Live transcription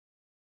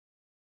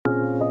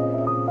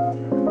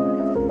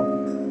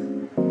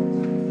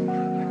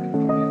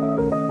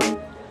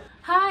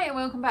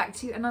welcome back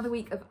to another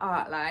week of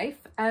Art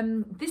Life.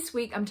 This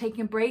week I'm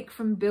taking a break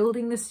from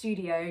building the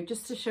studio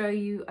just to show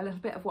you a little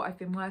bit of what I've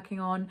been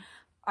working on.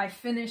 I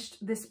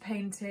finished this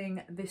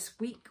painting this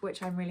week,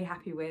 which I'm really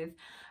happy with.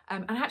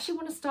 And I actually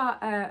want to start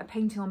a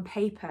painting on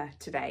paper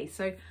today.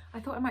 So I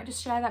thought I might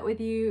just share that with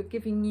you,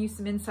 giving you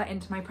some insight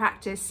into my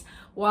practice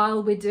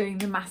while we're doing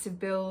the massive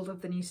build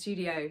of the new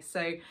studio.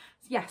 So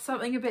yeah,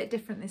 something a bit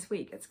different this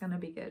week. It's going to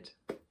be good.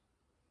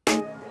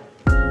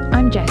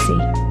 I'm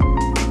Jessie.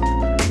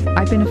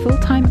 I've been a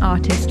full-time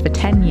artist for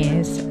 10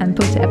 years and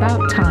thought it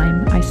about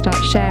time I start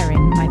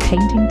sharing my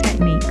painting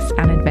techniques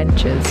and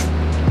adventures.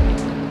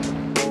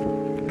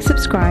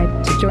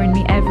 Subscribe to join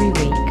me every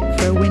week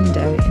for a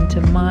window into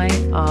my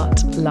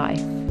art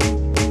life.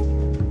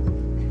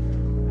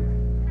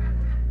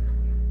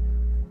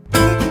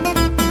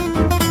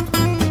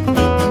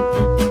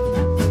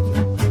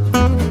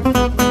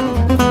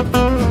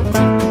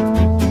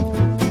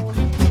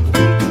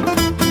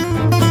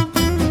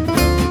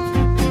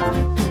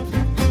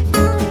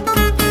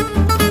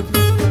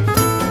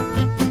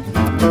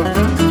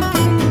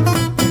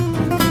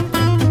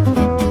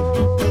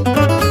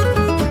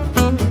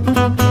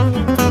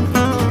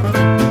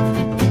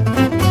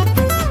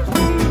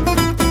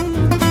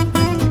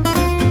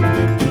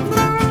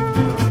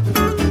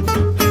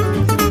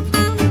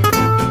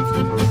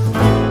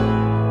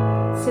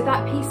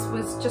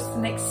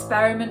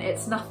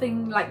 It's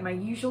nothing like my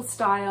usual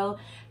style,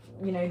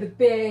 you know, the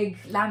big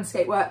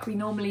landscape work we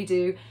normally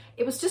do.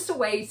 It was just a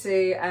way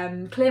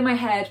to clear my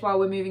head while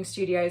we're moving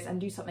studios and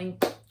do something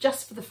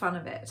just for the fun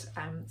of it.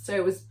 So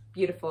it was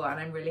beautiful and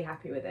I'm really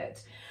happy with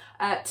it.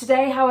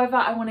 Today, however,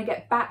 I want to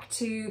get back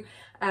to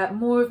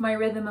more of my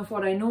rhythm of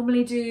what I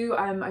normally do.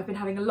 I've been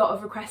having a lot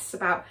of requests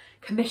about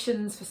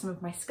commissions for some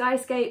of my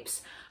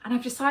skyscapes, and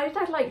I've decided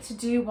I'd like to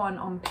do one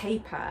on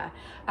paper.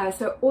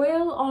 So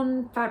oil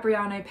on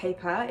Fabriano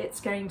paper.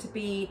 It's going to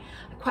be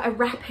quite a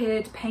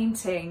rapid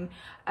painting.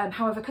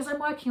 However, because I'm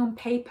working on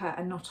paper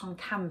and not on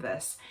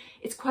canvas,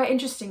 it's quite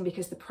interesting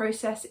because the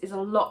process is a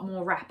lot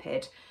more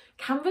rapid.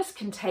 Canvas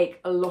can take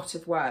a lot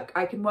of work.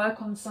 I can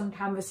work on some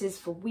canvases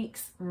for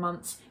weeks,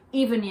 months,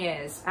 even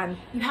years, and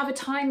you have a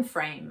time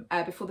frame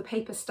before the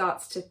paper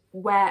starts to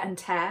wear and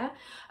tear.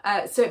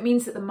 So it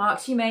means that the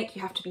marks you make,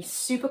 you have to be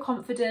super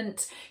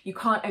confident, you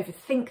can't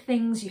overthink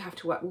things, you have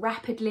to work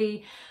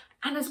rapidly.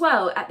 And as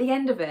well, at the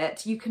end of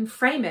it, you can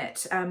frame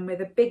it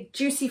with a big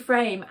juicy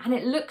frame and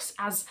it looks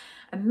as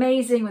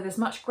amazing with as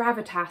much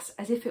gravitas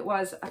as if it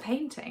was a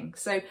painting.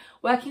 So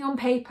working on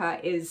paper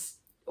is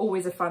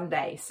always a fun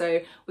day.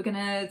 So we're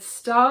gonna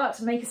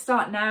make a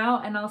start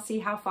now and I'll see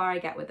how far I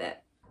get with it.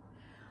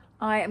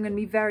 I am going to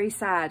be very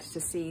sad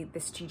to see the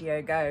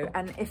studio go,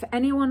 and if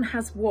anyone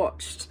has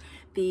watched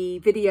the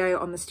video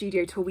on the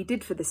studio tour we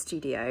did for the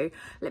studio,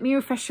 let me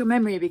refresh your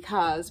memory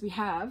because we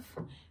have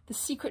the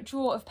secret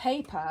drawer of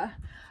paper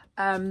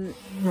where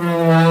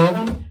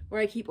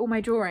I keep all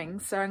my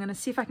drawings. So I'm going to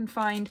see if I can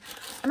find,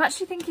 I'm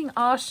actually thinking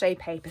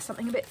R-shaped paper,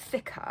 something a bit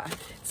thicker.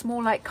 It's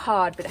more like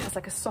card but it has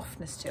like a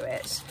softness to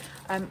it.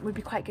 Would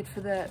be quite good for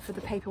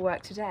the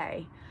paperwork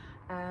today.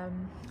 I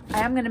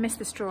am going to miss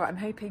this drawer. I'm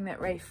hoping that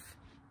Rafe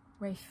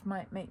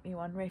might make me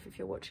one. Rafe, if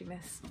you're watching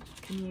this,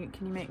 can you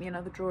make me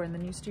another drawer in the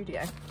new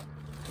studio?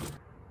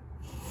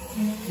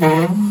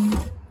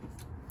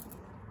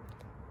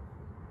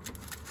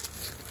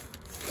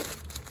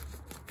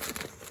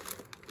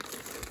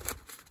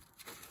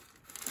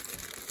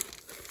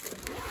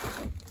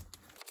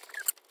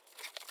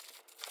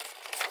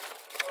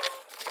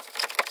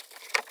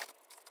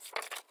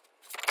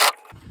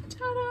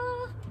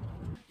 Ta-da!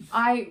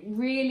 I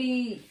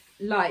really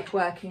like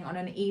working on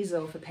an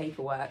easel for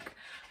paperwork.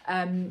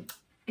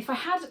 If I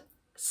had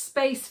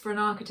space for an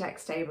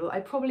architect's table, I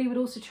probably would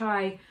also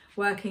try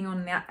working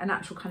on an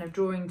actual kind of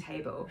drawing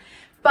table.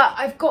 But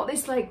I've got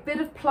this like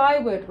bit of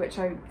plywood which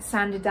I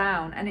sanded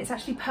down, and it's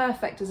actually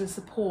perfect as a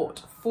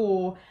support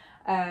for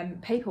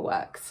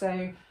paperwork.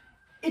 So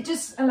it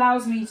just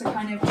allows me to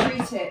kind of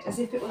treat it as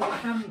if it was a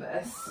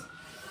canvas.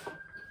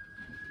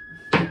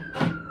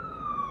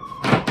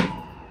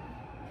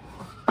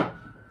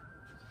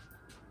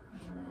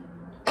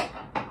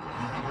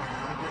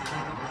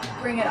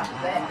 Bring it up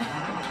a bit.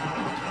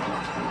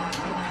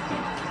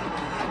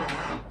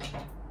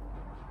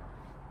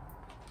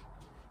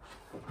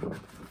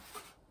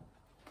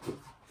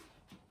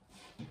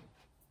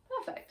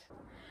 Perfect.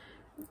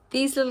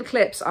 These little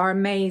clips are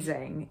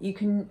amazing. You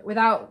can,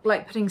 without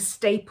like putting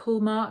staple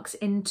marks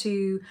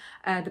into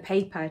the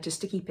paper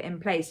just to keep it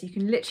in place, you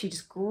can literally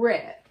just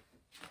grip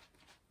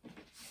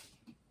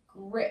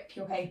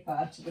your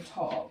paper to the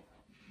top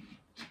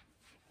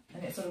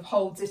and it sort of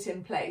holds it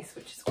in place,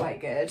 which is quite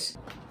good.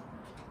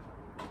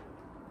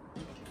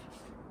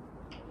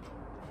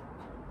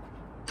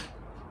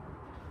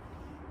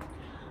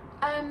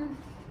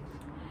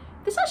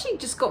 This actually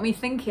just got me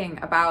thinking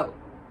about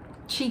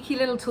cheeky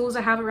little tools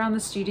I have around the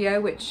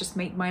studio which just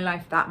make my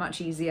life that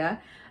much easier.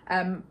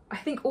 I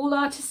think all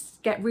artists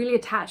get really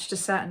attached to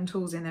certain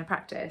tools in their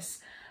practice.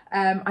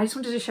 I just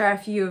wanted to share a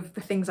few of the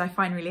things I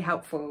find really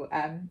helpful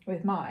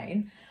with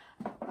mine.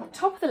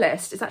 Top of the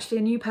list is actually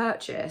a new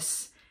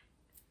purchase.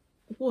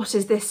 What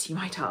is this, you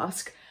might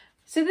ask?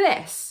 So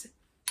this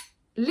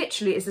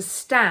literally is a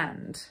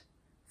stand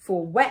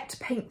for wet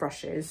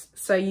paintbrushes,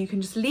 so you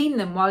can just lean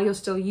them while you're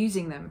still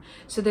using them,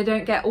 so they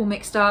don't get all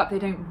mixed up, they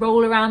don't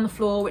roll around the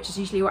floor, which is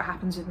usually what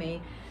happens with me.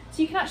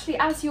 So you can actually,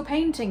 as you're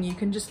painting, you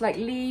can just like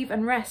leave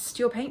and rest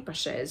your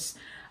paintbrushes,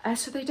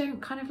 so they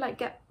don't kind of like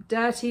get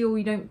dirty, or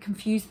you don't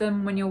confuse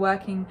them when you're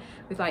working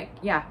with like,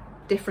 yeah,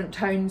 different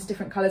tones,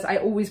 different colours. I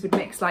always would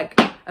mix like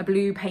a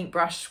blue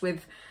paintbrush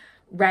with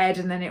red,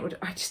 and then it would,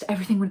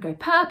 everything would go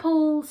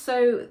purple.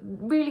 So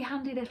really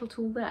handy little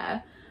tool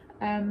there.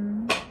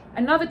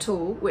 Another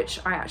tool which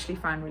I actually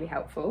find really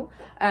helpful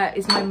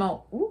is my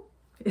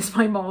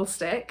mole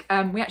stick.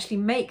 We actually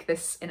make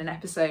this in an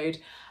episode,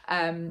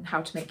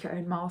 how to make your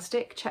own mole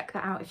stick. Check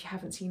that out if you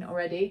haven't seen it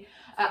already.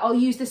 I'll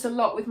use this a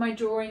lot with my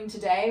drawing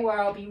today, where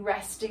I'll be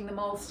resting the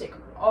mole stick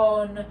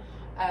on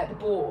the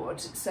board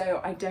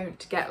so I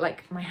don't get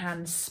like my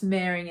hands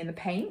smearing in the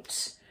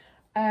paint.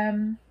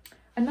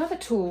 Another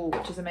tool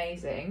which is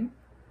amazing,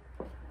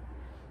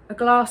 a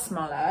glass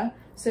muller.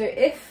 So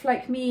if,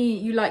 like me,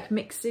 you like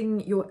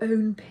mixing your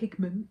own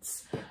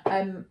pigments,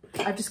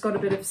 I've just got a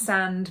bit of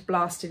sand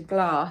blasted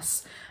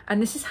glass, and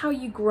this is how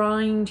you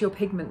grind your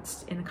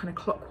pigments in a kind of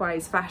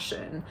clockwise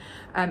fashion.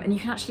 And you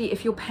can actually,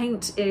 if your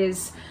paint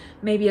is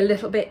maybe a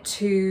little bit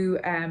too,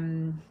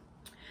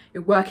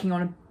 you're working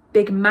on a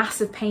big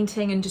massive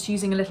painting and just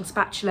using a little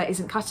spatula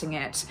isn't cutting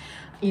it,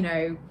 you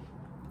know,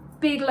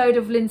 big load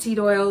of linseed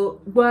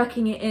oil,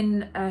 working it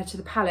in to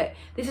the palette.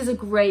 This is a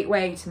great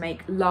way to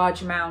make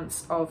large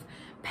amounts of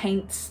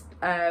paints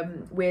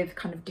with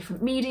kind of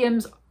different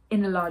mediums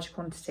in a large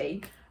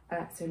quantity.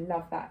 So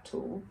love that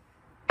tool.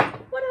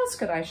 What else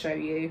could I show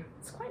you?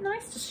 It's quite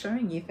nice just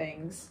showing you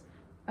things.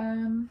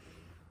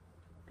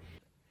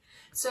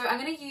 So I'm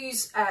going to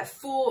use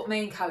 4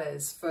 main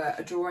colours for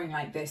a drawing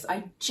like this.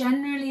 I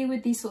generally,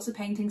 with these sorts of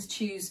paintings,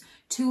 choose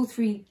 2 or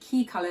 3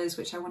 key colours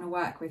which I want to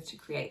work with to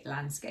create the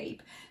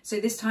landscape. So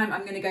this time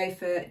I'm going to go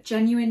for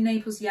genuine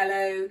Naples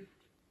yellow,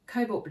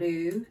 cobalt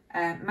blue,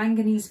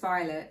 manganese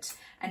violet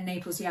and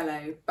Naples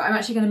yellow. But I'm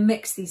actually going to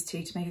mix these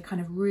 2 to make a kind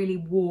of really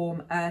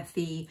warm,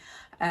 earthy,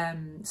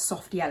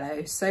 soft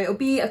yellow. So it'll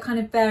be a kind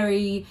of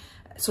very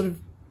sort of,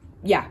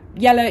 yeah,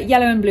 yellow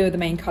and blue are the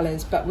main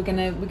colours, but we're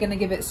gonna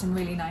give it some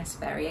really nice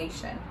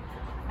variation.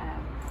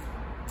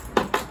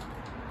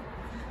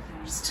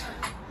 Just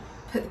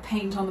put the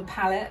paint on the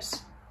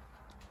palette.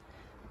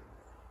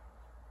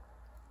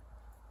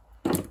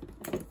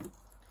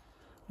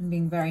 I'm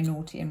being very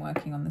naughty and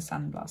working on the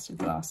sandblasted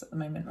glass at the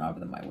moment rather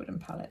than my wooden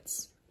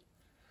palettes.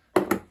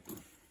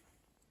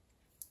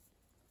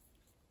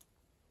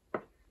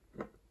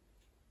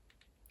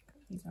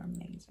 These are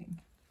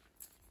amazing.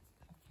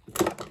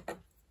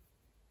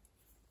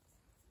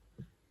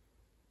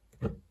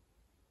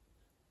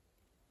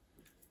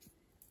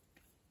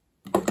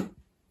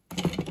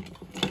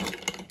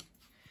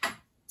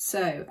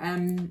 So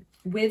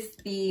with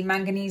the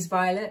manganese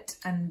violet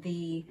and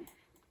the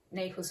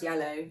Naples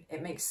yellow,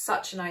 it makes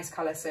such a nice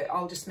colour. So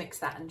I'll just mix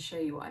that and show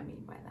you what I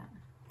mean by that.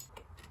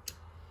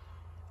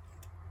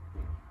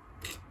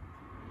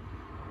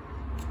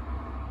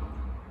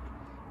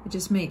 It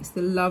just makes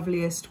the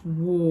loveliest,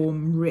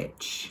 warm,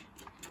 rich,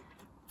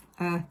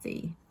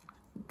 earthy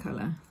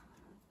colour.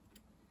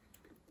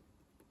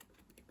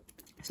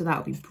 So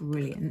that'll be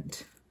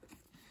brilliant.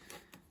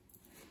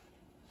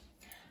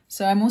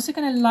 So I'm also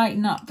going to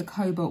lighten up the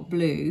cobalt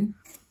blue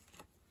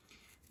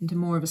into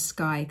more of a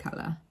sky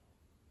colour.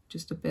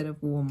 Just a bit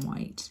of warm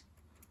white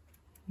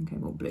and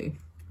cobalt blue.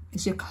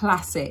 It's your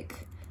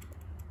classic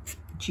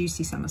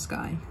juicy summer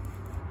sky.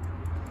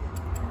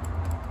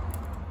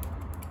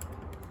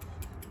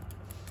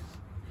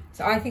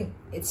 So I think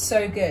it's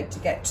so good to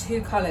get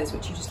 2 colours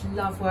which you just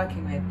love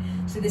working with.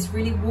 So this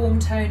really warm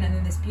tone and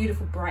then this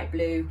beautiful bright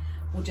blue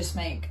will just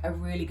make a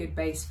really good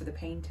base for the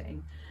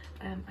painting.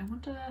 I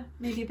want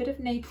maybe a bit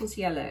of Naples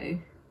yellow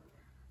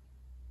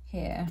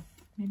here,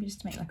 maybe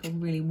just to make like a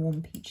really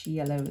warm peachy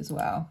yellow as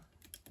well.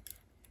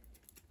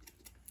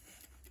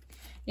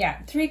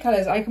 Yeah, 3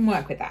 colours, I can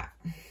work with that.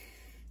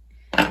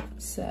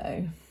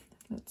 So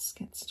let's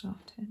get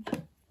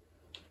started.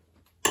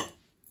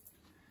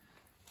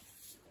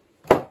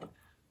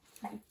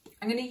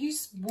 I'm going to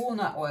use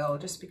walnut oil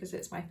just because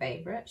it's my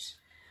favourite.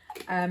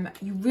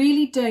 You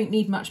really don't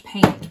need much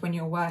paint when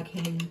you're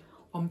working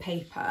on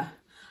paper.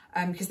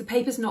 Because the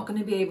paper's not going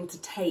to be able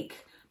to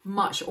take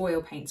much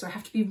oil paint, so I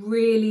have to be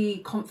really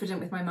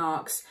confident with my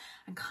marks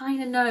and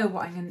kind of know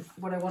what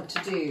I want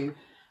to do.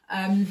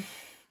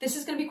 This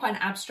is going to be quite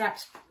an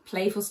abstract,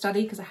 playful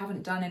study because I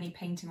haven't done any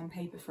painting on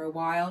paper for a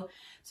while.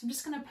 So I'm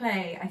just going to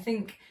play. I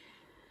think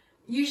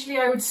usually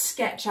I would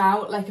sketch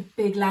out like a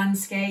big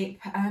landscape,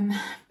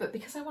 but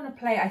because I want to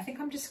play, I think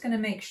I'm just going to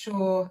make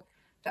sure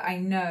that I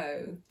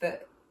know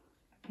that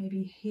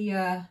maybe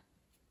here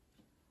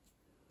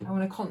I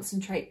want to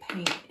concentrate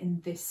paint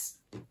in this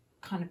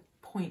kind of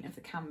point of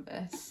the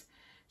canvas.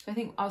 So I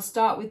think I'll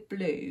start with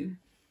blue.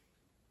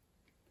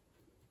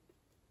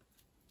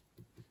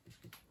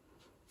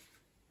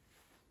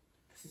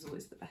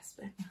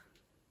 grasping.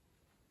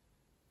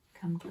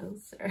 Come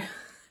closer.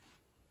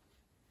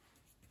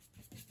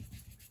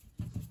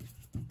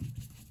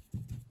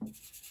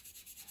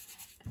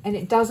 And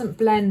it doesn't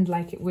blend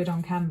like it would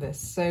on canvas,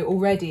 so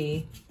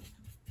already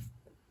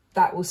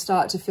that will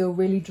start to feel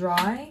really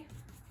dry.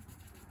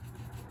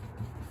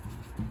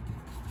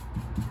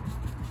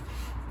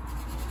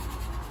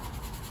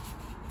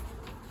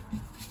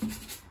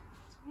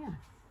 Yeah.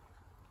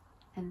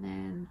 And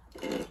then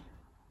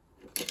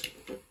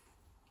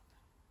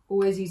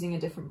always using a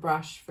different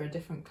brush for a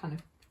different kind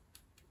of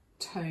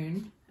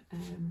tone.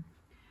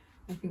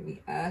 I think the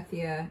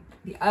earthier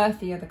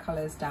the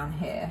colours down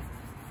here.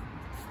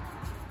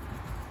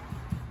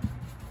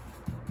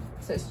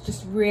 So it's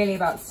just really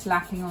about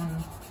slapping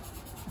on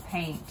the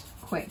paint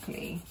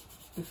quickly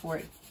before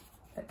it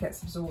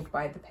gets absorbed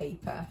by the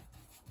paper.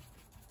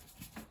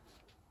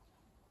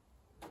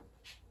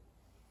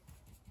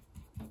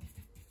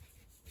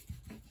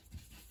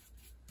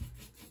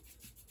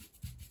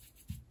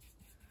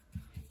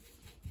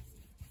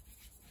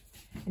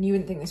 And you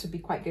wouldn't think this would be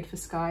quite good for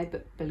sky,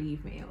 but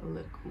believe me, it'll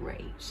look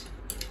great.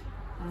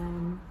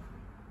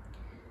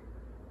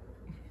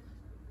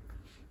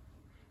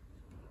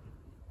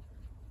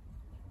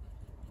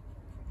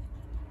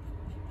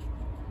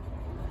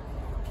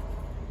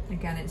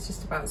 Again, it's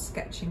just about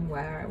sketching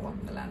where I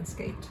want the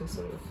landscape to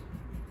sort of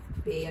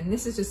be. And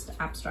this is just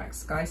abstract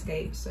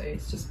skyscape, so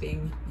it's just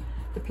being,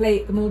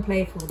 the more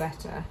playful, the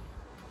better.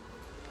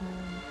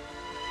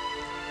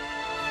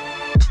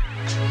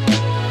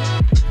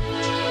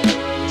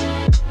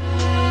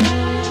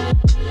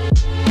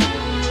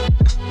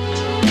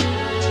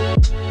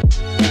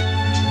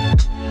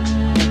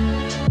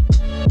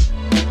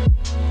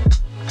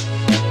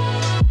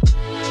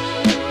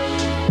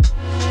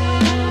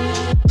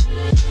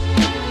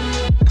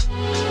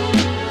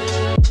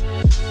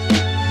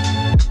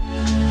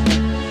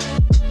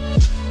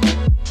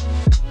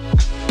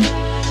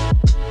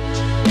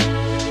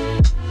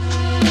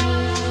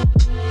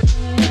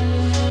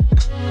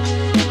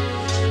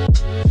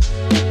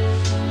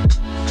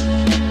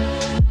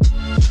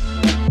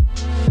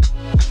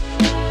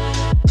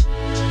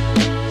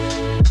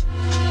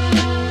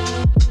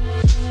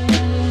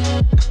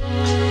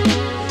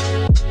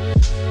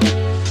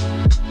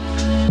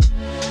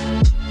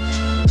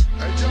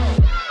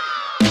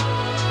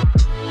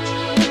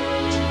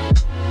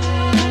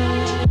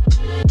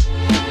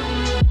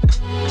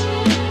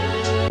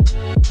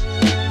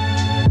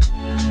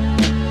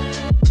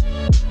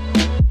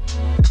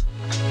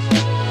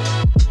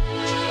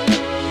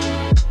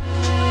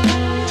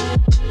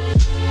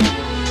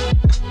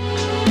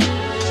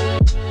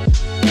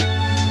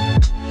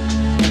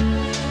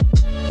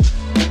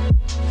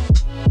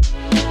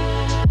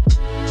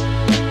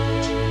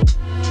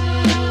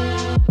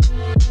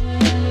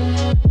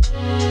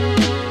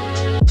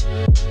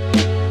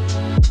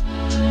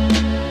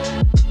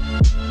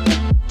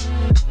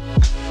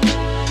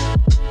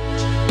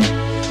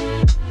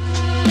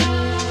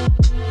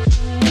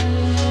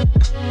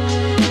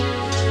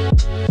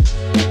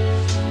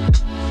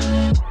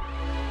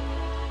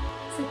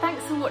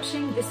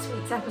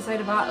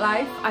 Episode of Art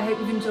Life. I hope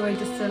you've enjoyed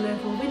just a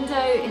little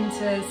window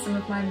into some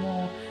of my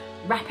more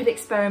rapid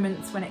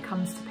experiments when it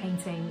comes to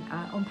painting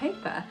on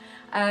paper.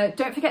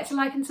 Don't forget to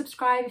like and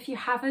subscribe if you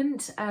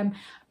haven't.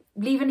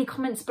 Leave any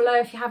comments below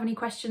if you have any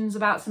questions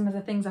about some of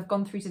the things I've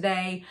gone through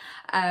today.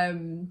 Yeah,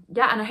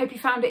 and I hope you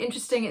found it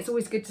interesting. It's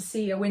always good to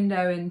see a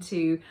window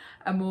into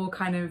a more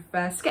kind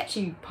of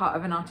sketchy part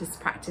of an artist's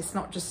practice,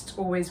 not just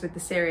always with the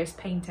serious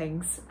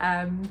paintings.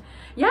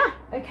 Yeah,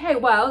 okay,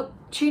 well,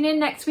 tune in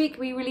next week.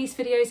 We release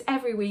videos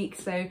every week,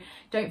 so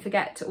don't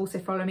forget to also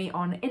follow me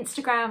on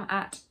Instagram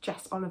at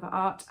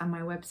JessOliverArt and my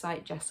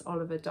website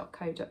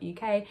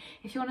jessoliver.co.uk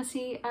if you want to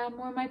see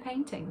more of my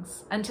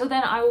paintings. Until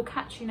then, I will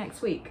catch you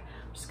next week.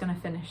 I'm just going to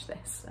finish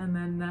this and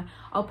then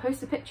I'll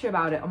post a picture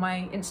about it on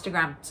my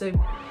Instagram, so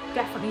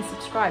definitely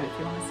subscribe if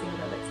you want to see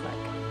what it looks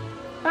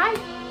like.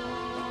 Bye!